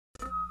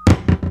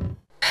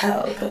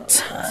Pelpa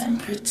time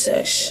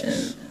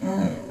protection.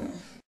 Alright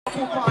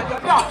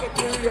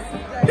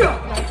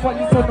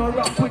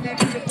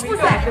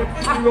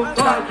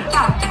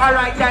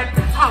then,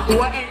 I'll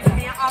go and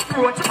see an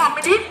approach.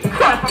 Family,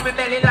 crawl from my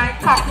belly like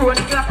cockroach.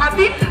 Like a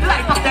bee,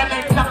 light up them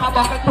legs like a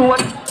bucket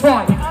toad.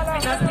 Boy, I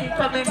just see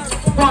coming.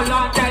 Hold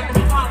on then,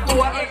 I'll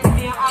go and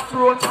see an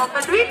approach.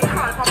 Family,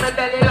 crawl from my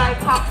belly like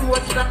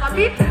cockroach. Like a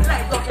bee,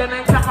 light up them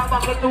legs like a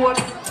bucket toad.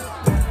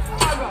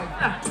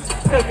 Alright,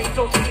 tell me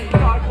just me,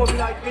 God come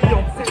like me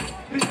upset.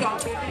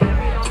 Because me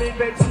I'm in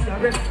bed, she a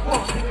rest.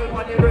 Walking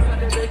on the rest of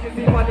the bed, you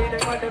see what they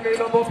make on the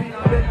middle of up in a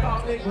bed.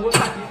 Can't make go at the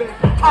bed.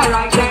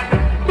 Alright then,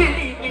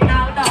 believe me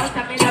now, don't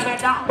tell me never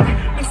down.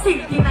 Me see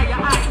it in your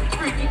eyes,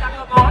 freaking out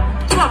your mouth.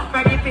 Come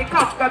ready to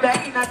come, go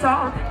back in a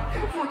town.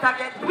 Foot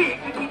again, weak,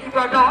 you keep it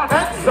run on.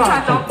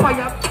 Stand up for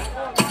you.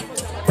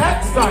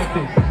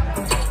 Exciting.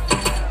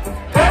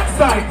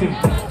 Exciting.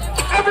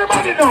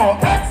 Everybody know,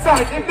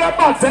 exciting, that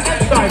man say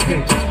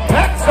exciting.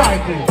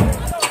 Exciting.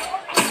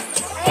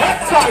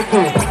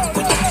 Exciting.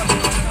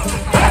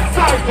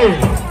 Exciting.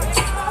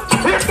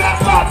 If that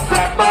man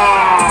say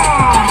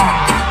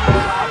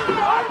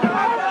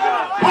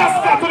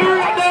ASCOT to the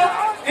ready.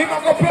 If I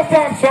go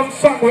perform some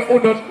song we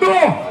don't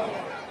know.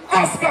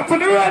 ASCOT to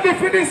the ready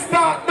for this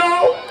start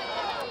now.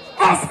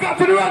 ASCOT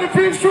to the ready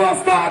for the show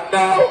start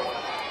now.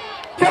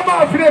 Come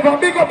on, flavor,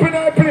 big up in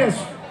our place.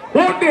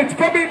 Hold it,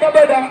 come in, my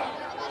brother.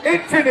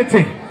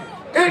 Infinity.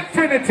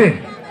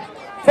 Infinity.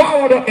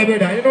 Forward up, my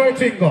brother. You know what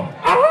you go.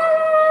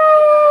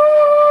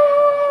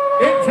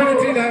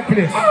 Infinity in our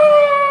place.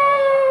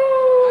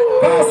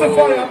 Pass the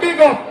fire, big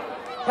up.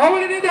 How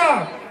will you do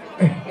that?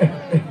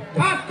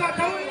 ASCOT,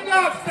 how will you do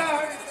that, star?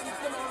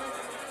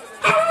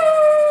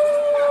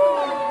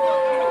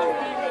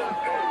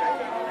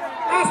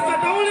 ASCOT,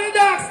 how will you do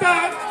that,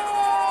 star?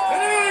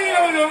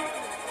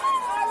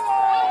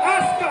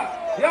 ASCOT,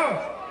 yo.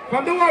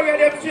 From the warrior,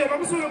 them chain,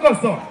 I'm soon go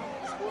so.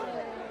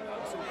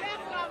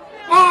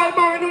 All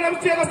man, do them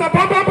chain, go pam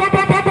pam pam pam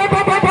pam pam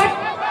pam pam pam.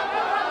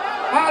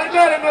 All the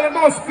girls, them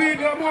must speed,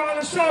 them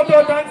want to shout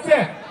out and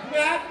say,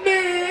 not me.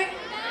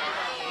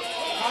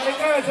 All the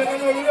girls, they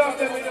know we love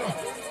them, you know.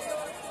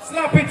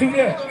 Slap it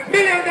today. $1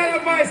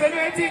 million voice, and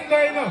you think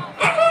going on.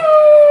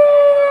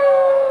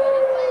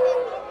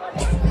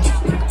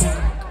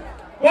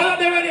 What are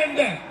they ready in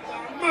there?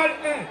 Mad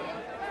man.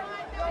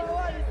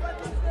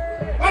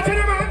 Watch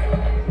it, man.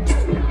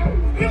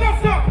 Look up,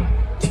 stop.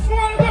 Go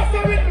on, look up,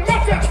 stop with me.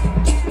 Watch it.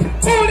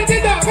 Hold it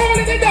in there. Hold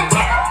it in there.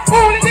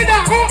 Hold it in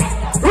there.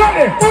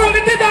 Ready. Hold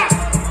it in there.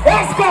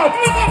 ASCOT.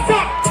 Look up,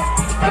 stop.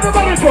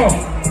 Everybody go.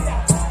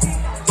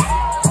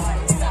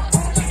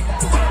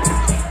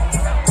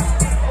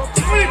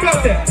 What you got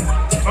there?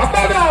 I'm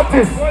not an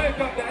artist. What you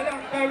got there?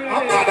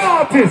 I'm not an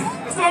artist.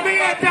 So me a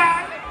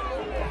time.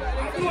 I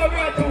do a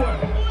real tour.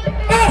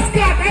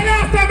 ASCOT. And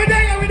last time we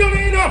did we do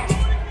it enough.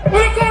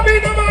 Will you come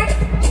in, man?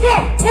 Go!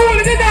 Hold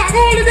it in there!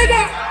 Hold it in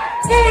there!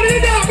 Hold it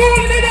in there!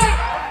 Hold it in there!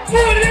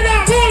 Hold it in there!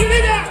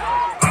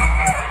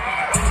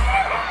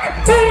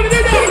 Hold it in there! Hold it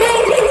in there!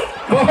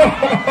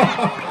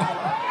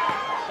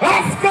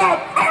 ASCOT!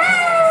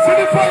 See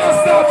the fire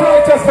start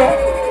right just up!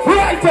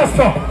 Right just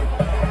up!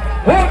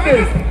 Hold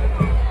this!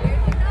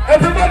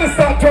 Everybody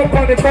start jump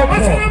on the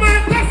bumper!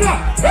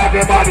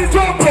 Everybody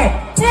jump up!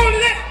 Hold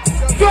it!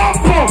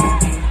 Jump up!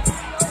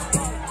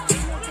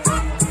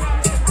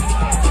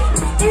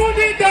 Hold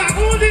it down!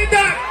 Hold it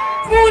down!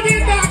 Hold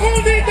it down!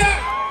 Hold it down!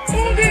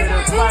 Hold it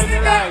down! Hold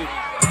it down!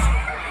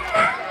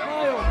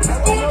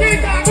 Hold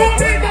it down!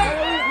 Hold it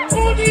down!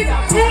 Hold it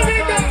down! Hold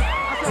it down!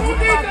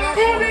 Hold it down!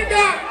 Hold it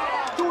down!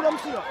 Do them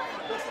see.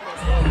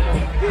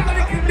 You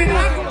gotta keep the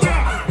light on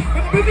down.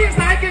 But the things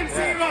I can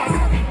see, Ross.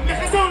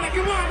 Make it sound like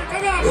you want to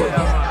come out.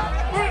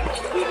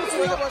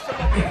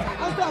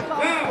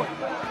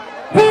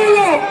 Pull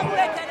up!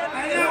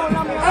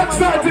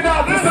 Excited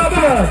out this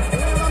other.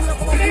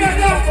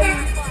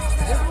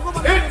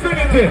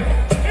 Infinity.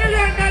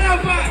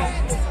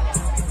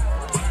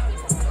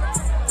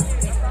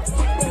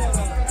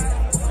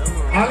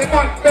 Ali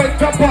man, make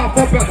jump off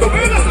up at the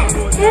window.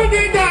 Hold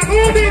it down,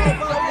 hold it.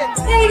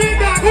 Hold it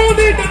down, hold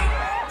it down.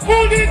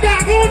 Hold it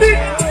down, hold it.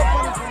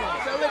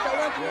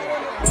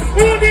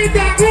 Hold it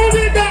down, hold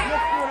it down.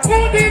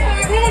 Hold it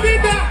down, hold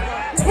it down.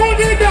 Hold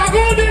it down,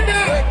 hold it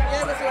down.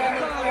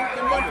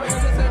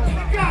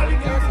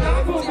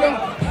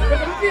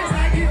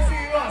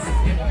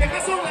 Make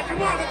a song like you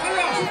want to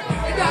collapse.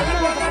 It doesn't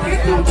work like it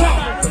too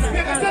bad.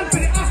 Make a song for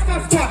the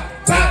ASCOT squad.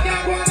 Back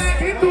down one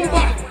like it too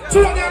bad.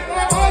 Show them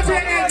all OJ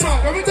man.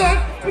 When we done,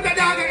 put the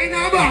dagger in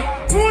our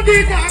back. Hold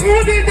it down,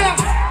 hold it down.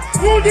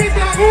 Hold it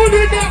down, hold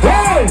it down.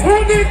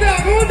 Hold it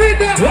down, hold it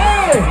down.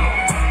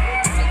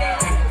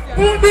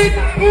 Hold it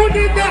down, hold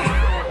it down.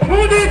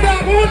 Hold it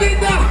down, hold it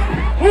down.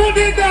 Hold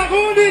it down,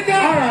 hold it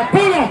down. Alright,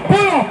 pull up,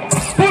 pull up.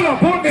 Pull up,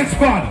 hold this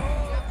squad.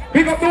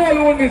 Pick up the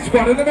whole wounded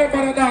squad.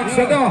 Remember the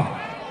dancer now.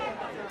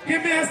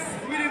 Give me a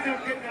spirit.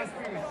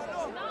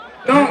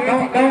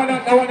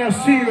 That one is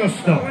serious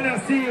now. That one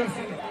is serious.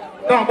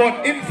 No,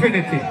 but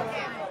infinity.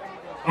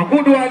 I'm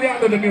going to do all the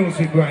other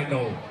music right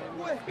now.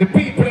 The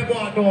people that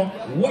want to know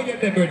What you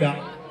there, brother?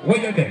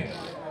 What you there?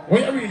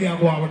 What you really are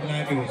going with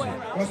live music?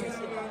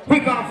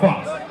 Quick and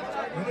fast.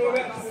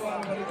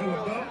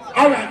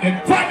 Alright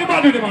then, find the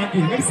body with him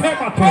again. Let's say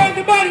my find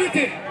the body with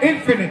him.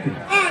 Infinity.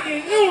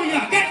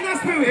 Hallelujah. Get in the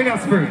spirit. In the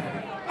spirit.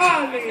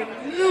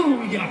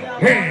 Hallelujah.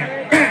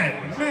 Amen.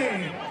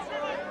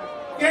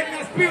 Get in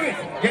the spirit.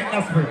 Get in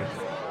the spirit.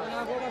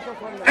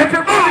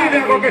 Everybody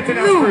there go get in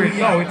the spirit.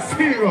 No, it's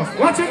serious.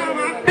 Watch it now,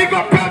 man. Big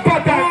up Pelpa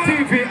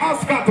TV.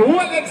 ASCOT.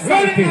 Well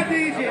excited.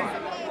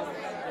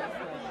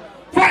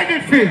 Find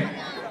it, Phil.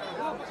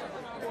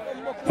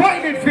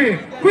 Find it, Phil.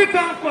 Quick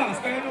and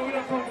fast. I know we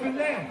don't come from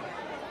there.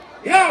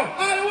 Yo,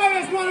 all the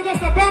warriors want to go to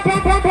pump.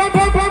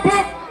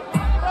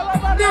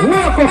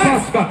 Work of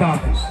ASCOT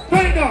artists.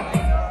 Turn it up.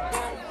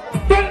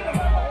 Turn it up.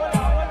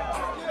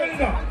 Turn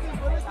it up.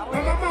 My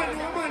man,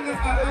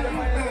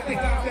 I take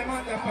off them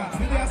on their pants.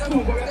 They are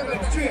school, but they're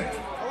like straight.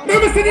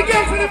 Remember, see the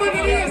girls in the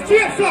money, they are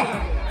straight, sir.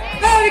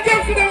 All the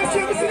girls in the money,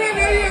 see them,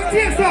 they are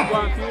straight, sir.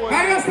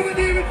 I just want to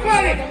deal with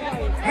Friday.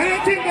 I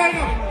don't think right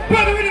now.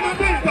 Put the rhythm and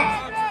Pelpa.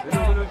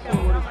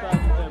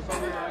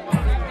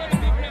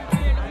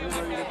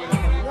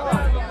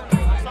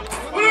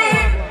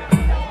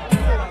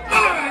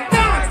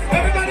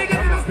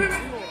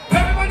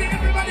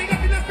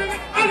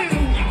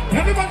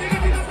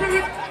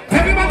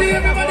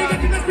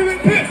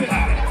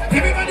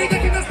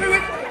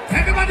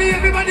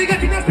 Everybody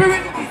get in the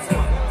spirit.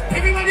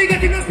 Everybody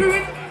get in the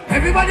spirit.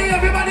 Everybody,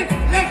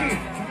 let me.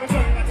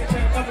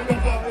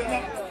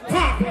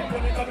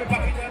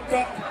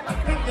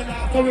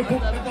 So we put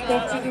the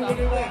box in the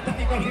water,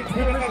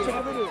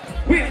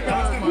 we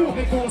dance and who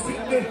they go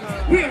sing there.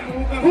 We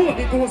move and who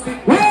they go sing.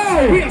 We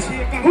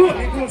shake and who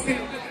they go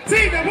sing.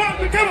 See the one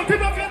we come up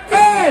with your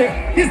hey!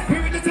 His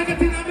spirit is taking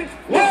in on me.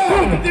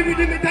 The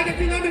rhythm is taking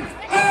in on me.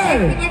 Hey!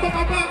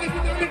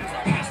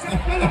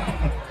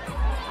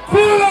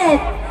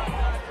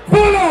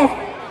 Pull up!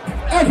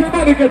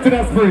 Everybody get to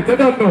that spirit, they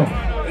don't know.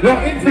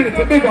 You're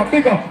infinite, big up.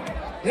 You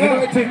know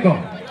what you go.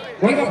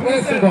 When you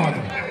place the ball.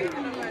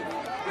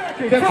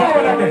 Get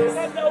forward again.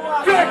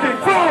 Jerking,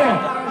 forward.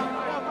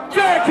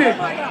 Jerking.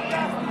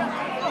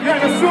 You're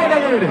the sword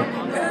already.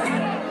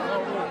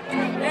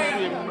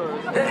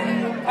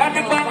 And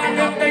the ball and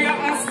them they are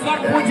ASCOT,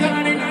 put your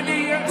hand in the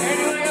air.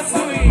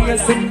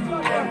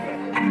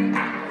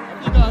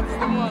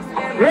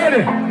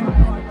 Ready?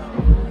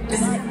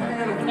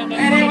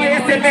 Anyway, you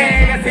see me,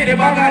 you see the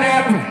bag of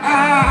them.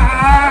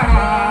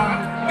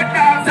 But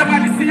now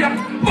somebody see them.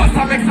 Must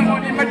have make some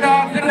money, my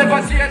dog. They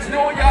never change, New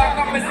York.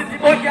 I'm a city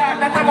boy, yeah,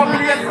 that's our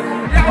place.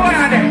 Yeah, one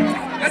of them.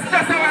 Let's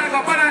just have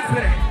a balance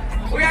with it.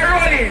 We are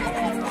rolling.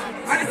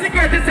 And the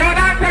secret is how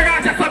that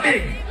entourage is so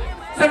big.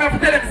 So I have to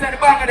tell them, say the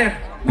bag of them.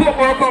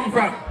 Where come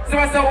from? So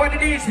I say, what did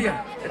they here?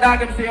 The dog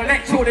them say,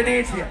 let's show the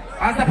date here.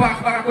 Answer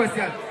back a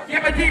question.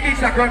 Give me TV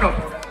shot, run up.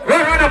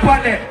 Run up on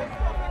them.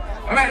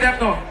 Alright, them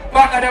know.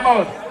 Back of them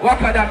out.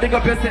 Walk at them, big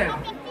up yourself.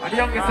 And the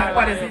youngest and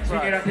baddest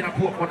engineer that's in a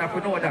poor one, if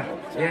you know that.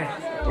 Yeah.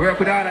 Work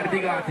with all of the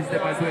big artists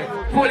them as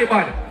well. Fully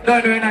bad.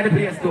 Don't know in the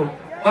place too.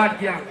 Bad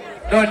gang.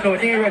 Don't know.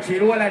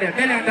 Nerochi, all of them. $1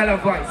 million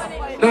voice.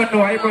 Don't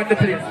know. I run the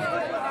place.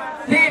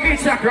 TV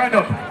shot, run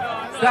up.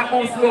 Stop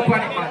move slow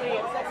on it, man.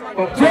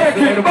 Take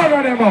it, bag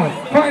of them out.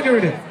 Find it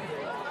with it.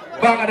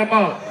 Bag of them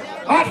out.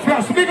 Hot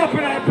frost, big up in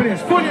that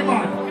place. Fully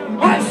man.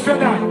 Answer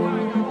that.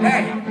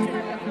 Hey.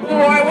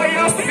 Boy, what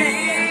you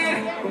feel?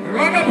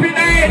 Run up in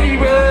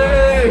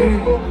anyway.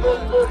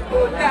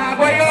 Now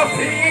what you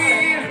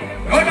feel?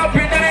 Run up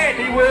in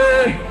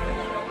anyway.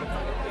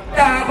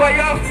 Now what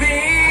you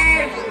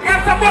feel? You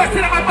have some boys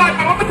in my band,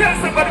 man. I'm going to tell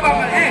somebody about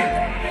my head.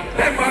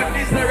 Them man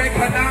needs to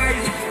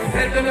recognize.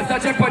 Tell them to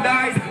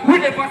jeopardize. We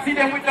never see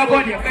them with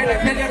nobody. Better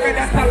tell them where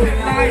they're stopping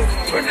lies.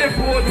 When they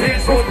put their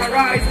show to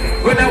rise.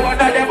 When they want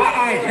them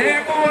eye.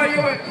 Hey boy,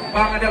 you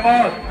bang them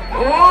out.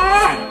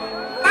 Oh!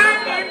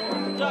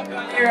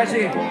 Here I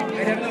see.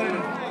 Hey, them know.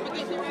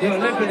 Yo,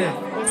 live with it.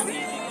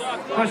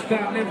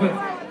 Hashtag live it.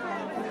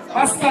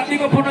 ASCOT,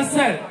 dig up on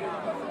yourself.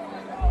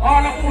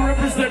 All of who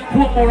represent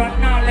Portmore and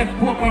now left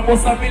Portmore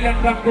must $1 million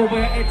back over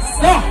your head.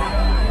 So,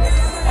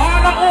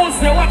 all of who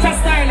say, watch a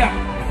style.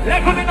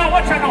 Let me know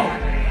what you know.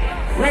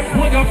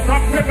 Report up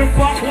from River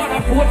Park,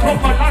 Waterport,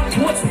 Cumberland,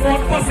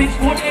 Portsmouth, Passage,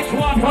 Port,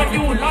 Edgewater,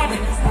 Newland,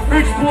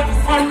 Bridgeport,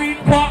 Marine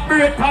Park,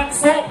 Burton,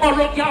 South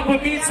Morocco,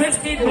 with me,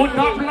 16, do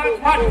not black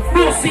man,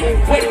 no see,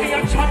 when me a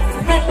chat,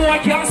 no boy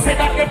can say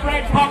that they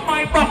right back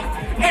my back,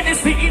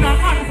 anything in a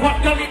hand, what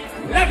you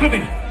level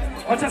me,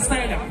 watch a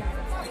style.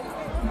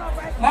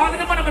 All of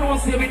the man want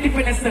to see you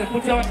defend yourself,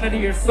 put your hand in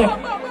the ear, so.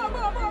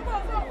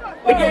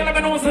 The girl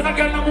never knows that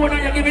girl no more than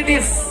you give me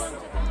this.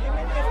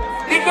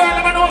 The girl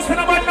never knows for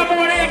nobody no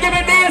more than you give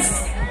me this.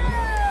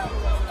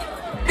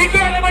 The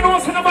girl never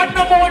knows for nobody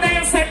no more than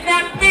you said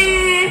not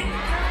me.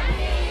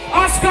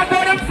 ASCOT,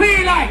 how them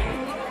feel like?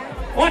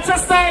 What's your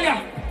style,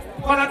 yeah?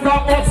 Wanna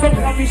talk about some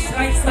rubbish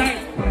lifestyle?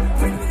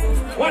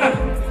 What up?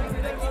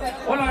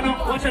 Hold on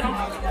now, watch it now.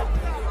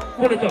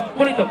 pull it up,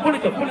 pull it up, pull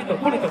it up, pull it up,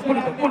 pull it up, pull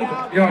it up, pull it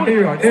up. Yo,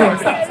 Nero.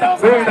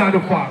 Stop. We're not the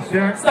fast,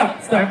 yeah?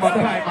 Stop. Time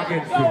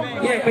against you.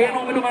 Yeah, but you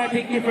know we do my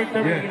thing different.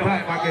 Yeah,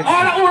 time against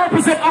all who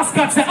represent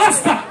ASCOT say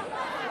ASCOT.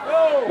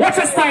 Watch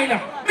a style.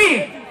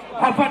 Me.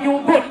 Have a new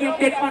gun, name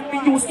dead man, me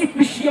use it,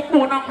 me shape,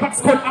 bone and crack,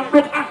 skull and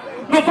blood.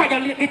 No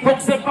violate the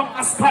thugs them from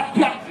ASCOT,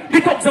 yeah. The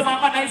thugs them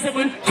organize them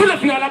will kill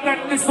if you all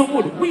are this so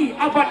good. We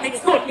have a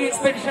next gun, the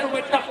expedition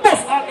with the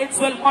bus, all its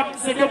 12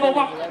 months, and you go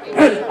up.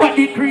 Hell, but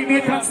the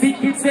cremate and stick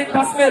kids in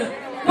the smell.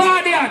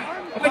 Guardian,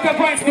 I make a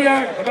voice here,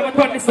 I'm going to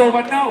turn this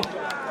over now.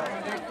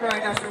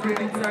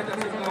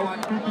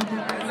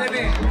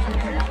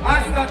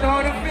 ASCOT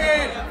on the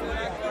field.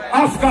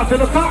 ASCOT to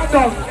the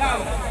countdown.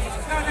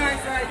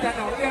 Nice right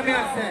now, hear me I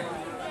say.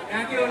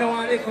 And you know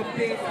want to lick up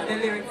things and the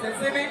lyrics, you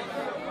see me?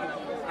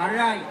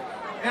 Alright.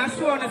 And I'm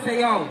sure to say,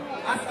 yo,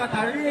 ASCOT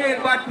are real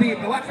bad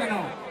people, watch you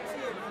now.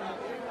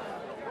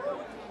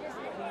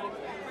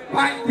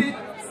 Pint it,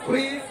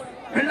 squeeze,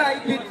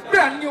 like it,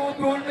 brand new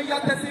tool, me you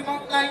test him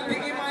up like the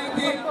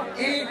mighty.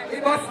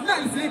 It was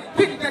nicely,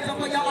 king catch up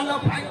for you all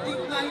up, pint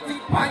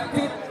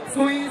it,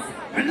 squeeze.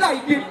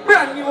 Like it,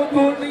 brand new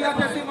tool, me you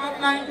test him up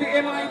like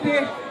the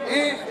mighty.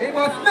 It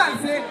was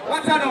nice,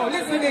 watch out now,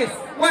 listen this,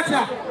 watch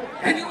out.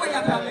 Anyway,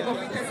 I tell me go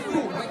fit test the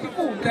tool, like the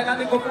fool, tell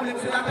me go fool him,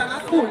 so that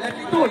I'm school, let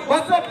the tool.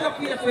 What's up your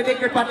face with the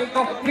grip and the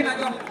go, you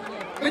know,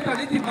 with the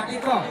tip and the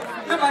go.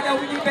 Nobody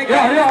will be big.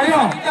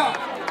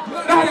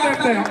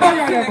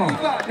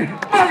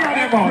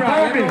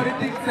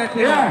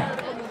 Yeah.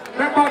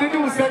 Remember the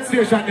new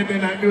sensation in the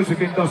night music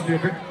industry,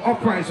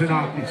 uprising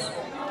artists.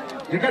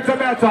 You get a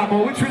better time,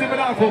 but which will even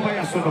have over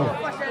yesterday?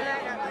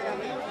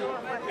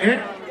 Eh?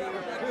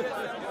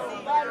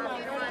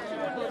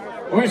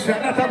 Where's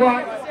that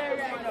one?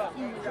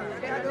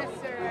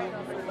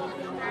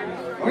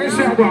 Where's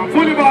that one?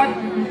 Fully man.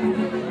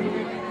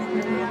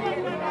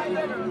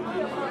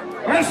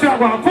 Where's that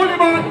one? Fully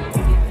man.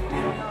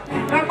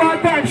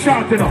 Remember time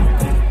shot, you know.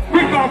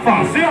 Quick and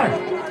fast, yeah.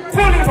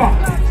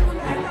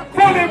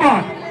 Fully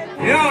man.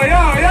 Yo.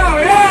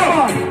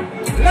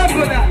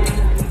 Level that.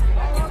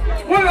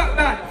 Pull up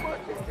that.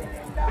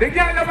 The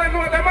girl never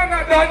know the man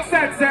not done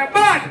sense, say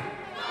bad.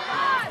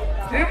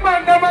 The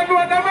man never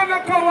know the man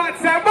not come out,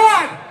 say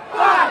bad.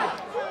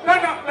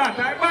 Turn up that.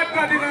 I bad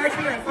God in our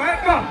place.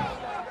 Right now.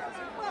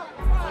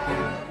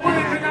 Pull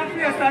it in our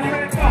face, that's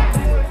where it comes.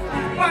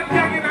 Bad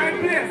gang in our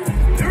place.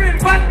 The real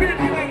bad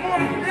people, the more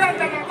the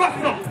other man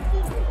gossip.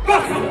 The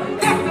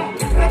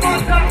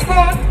man that's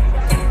gone.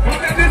 But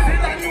then this is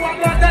that you are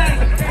going dead.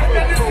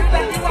 Then this is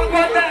that you are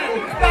going dead.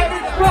 That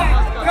is wrong.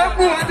 The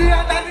more the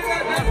other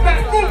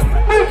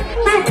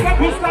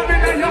who's standing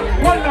there, you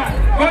hold on,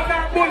 gun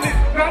and bullet,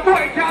 the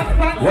boy can't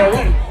stand for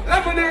it. Let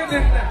me do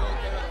this there.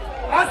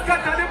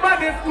 ASCOT are the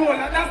baddest school,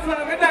 and that's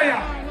why I'm there.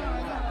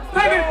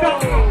 Turn it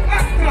down,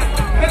 ASCOT.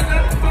 Let's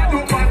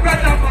do my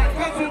brother man,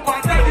 cousin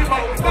man, daddy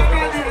man,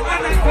 family,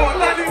 and I call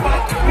daddy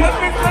man. What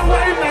makes the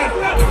way nice?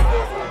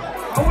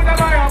 I would have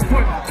my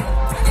put.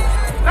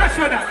 That's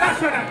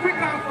that,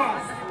 quick and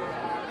fast.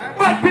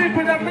 Bad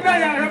people that me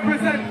there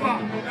represent for.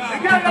 The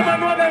girl never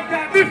know them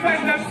can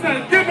defend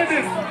themselves. Give me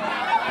this.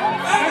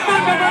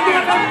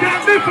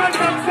 Can't defend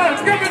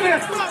themselves. Give me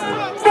this.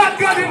 Bad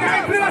God in the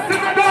place in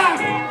the dog.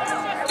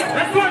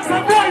 Let's watch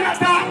some boy at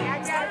that.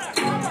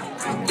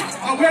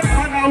 I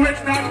went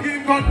that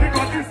game gun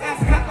because this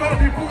ASCOT got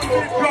the food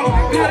in crowd.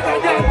 The other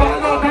girl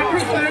ball out the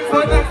Christian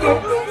for them to.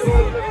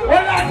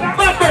 Hold on,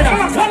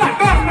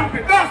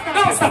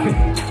 don't stop it.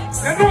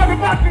 You know the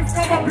bad things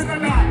come up in the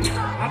night.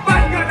 A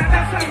bad God and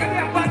that's why we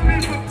need bad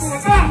people to go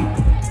now.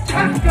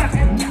 ASCOT.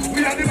 We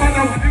are the man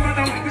with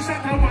the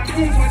shot and one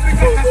move when we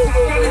got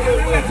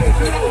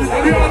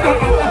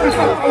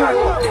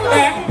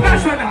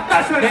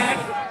that's right.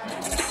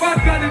 Bad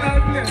God in our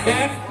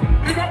place.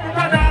 You got my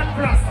brother and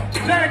cross.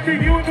 Like you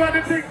know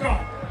the thing now.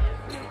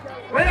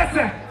 What you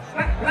say?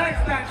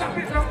 Lifestyle. Stop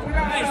it up.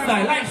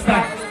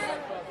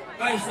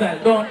 Lifestyle.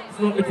 Don't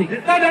slow the thing.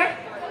 It's not there.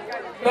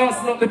 Don't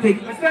slow the thing.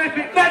 It's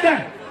not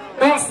there.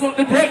 Don't slow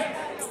the thing.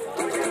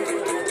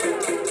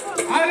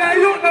 I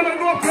you never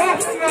go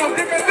cross now.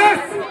 Give me this.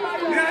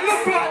 Yeah,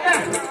 look right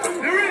there.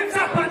 The real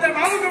top of them.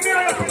 How do you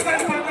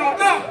represent for now?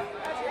 No.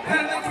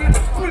 Tell them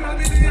full of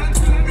millions.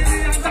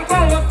 The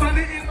power for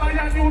the in by a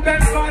new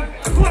best man.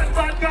 One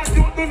bad God,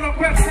 you do no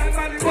question,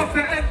 man. It was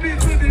the NB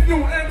to the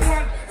new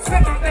M1.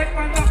 Step on that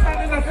man, not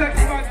standing a sex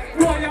man.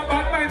 You are your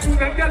bad mind to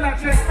them, girl and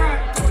check man.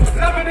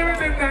 Let me do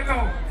it in there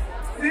now.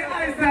 The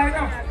eyes there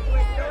now.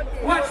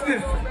 Watch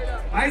this.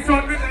 I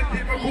saw me and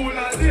keep a cool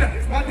all day.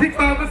 I think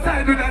by the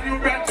side with a new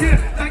brand here.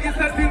 Like it's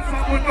a thing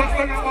from one bus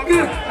on our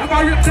beer. I'm a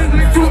rich and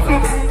drink juice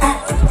from food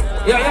box.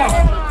 Yo.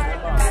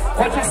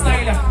 Watch your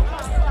style.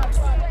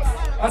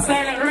 A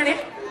style ready?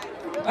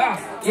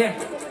 Yeah.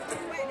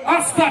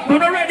 ASCOT, you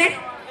not ready?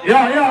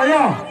 Yeah.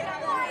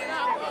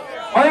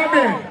 What you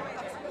mean?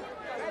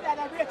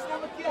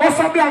 What's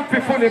a black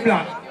people fully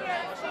black?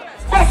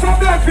 What's a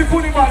black people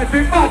fully bad? If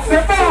it bad,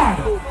 say bad.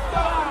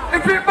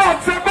 If it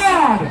bad, say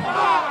bad.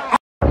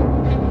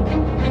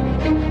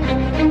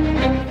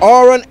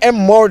 R&M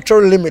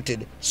Mortuary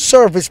Limited,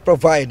 service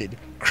provided.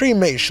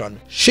 Cremation,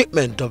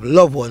 shipment of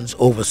loved ones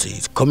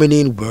overseas, coming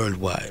in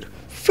worldwide.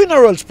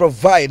 Funerals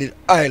provided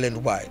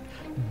island-wide.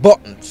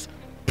 Buttons,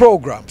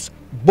 programs,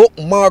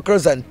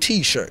 bookmarkers and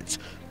t-shirts.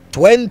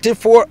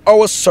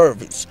 24-hour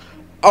service.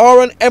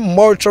 R&M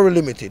Mortuary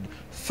Limited,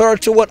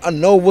 31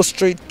 Anova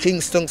Street,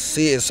 Kingston,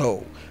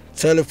 CSO.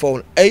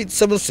 Telephone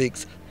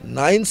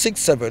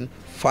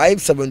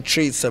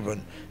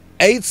 876-967-5737.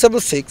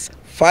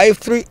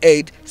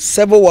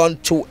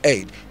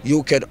 876-538-7128.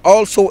 You can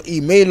also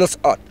email us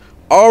at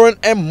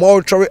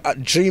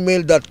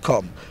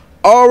rnmmortuary@gmail.com.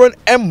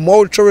 R&M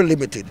Mortuary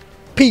Limited.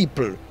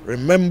 People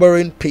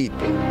remembering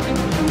people.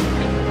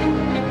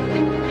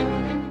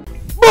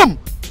 Boom!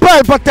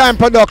 Pelpa Time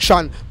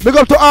Production. Big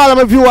up to all of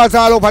my viewers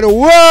all over the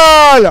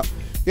world.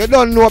 You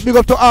don't know. Big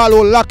up to all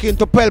who lock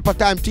into Pelpa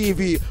Time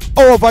TV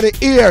over the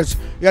years.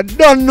 You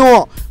don't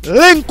know.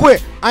 Link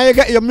with and you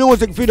get your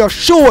music video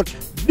shoot,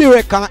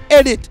 direct and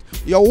edit.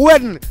 Your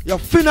wedding, your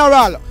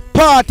funeral,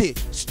 party,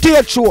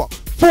 stage show,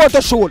 photo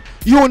shoot,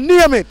 you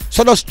name it.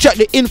 So just check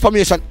the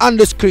information on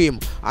the screen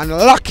and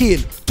lock in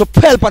to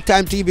Pelpa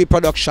Time TV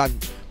Production.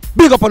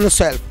 Big up on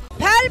yourself.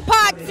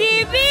 Pelpa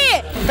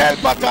TV!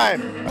 Pelpa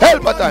Time.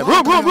 Pelpa Time.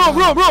 Room.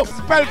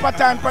 Pelpa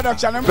Time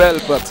Production.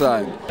 Pelpa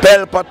Time.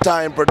 Pelpa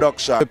Time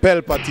Production.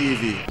 Pelpa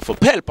TV. For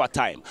Pelpa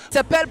Time. It's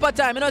a Pelpa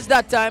Time, you know it's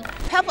that time.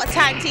 Pelpa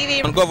Time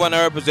TV. I'm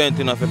governor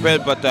representing of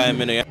Pelpa Time,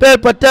 you know.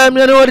 Pelpa Time,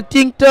 you know what the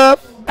thing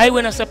tough? I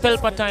when I say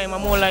Pelpa Time, I'm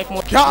more like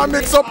more. Can't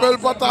mix up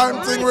Pelpa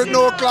Time thing with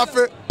no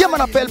coffee. Yeah,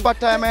 man, a Pelpa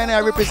Time, and I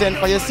represent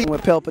for you. See,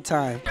 With Pelpa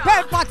Time.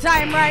 Pelpa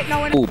Time right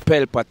now. Oh,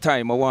 Pelpa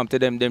Time, I want to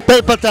them.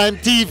 Pelpa Time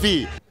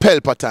TV.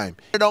 Pelpa Time.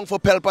 Down for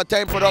Pelpa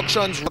Time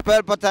Productions.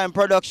 Pelpa Time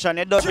Production.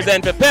 It does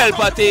Represent for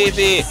Pelpa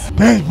TV.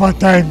 Pelpa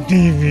Time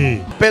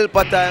TV.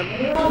 Pelpa Time.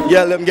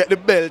 Yeah, let them get the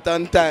belt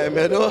on time,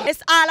 you know.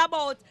 It's all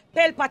about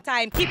Pelpa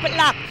Time. Keep it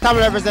locked. Come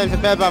represent for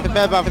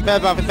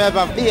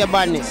Pelpa, be a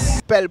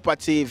badness. Pelpa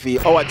TV,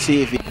 our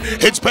TV.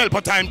 It's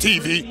Pelpa Time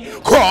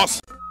TV.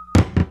 Cross.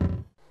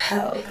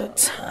 Pelpa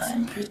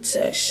Time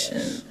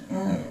Protection.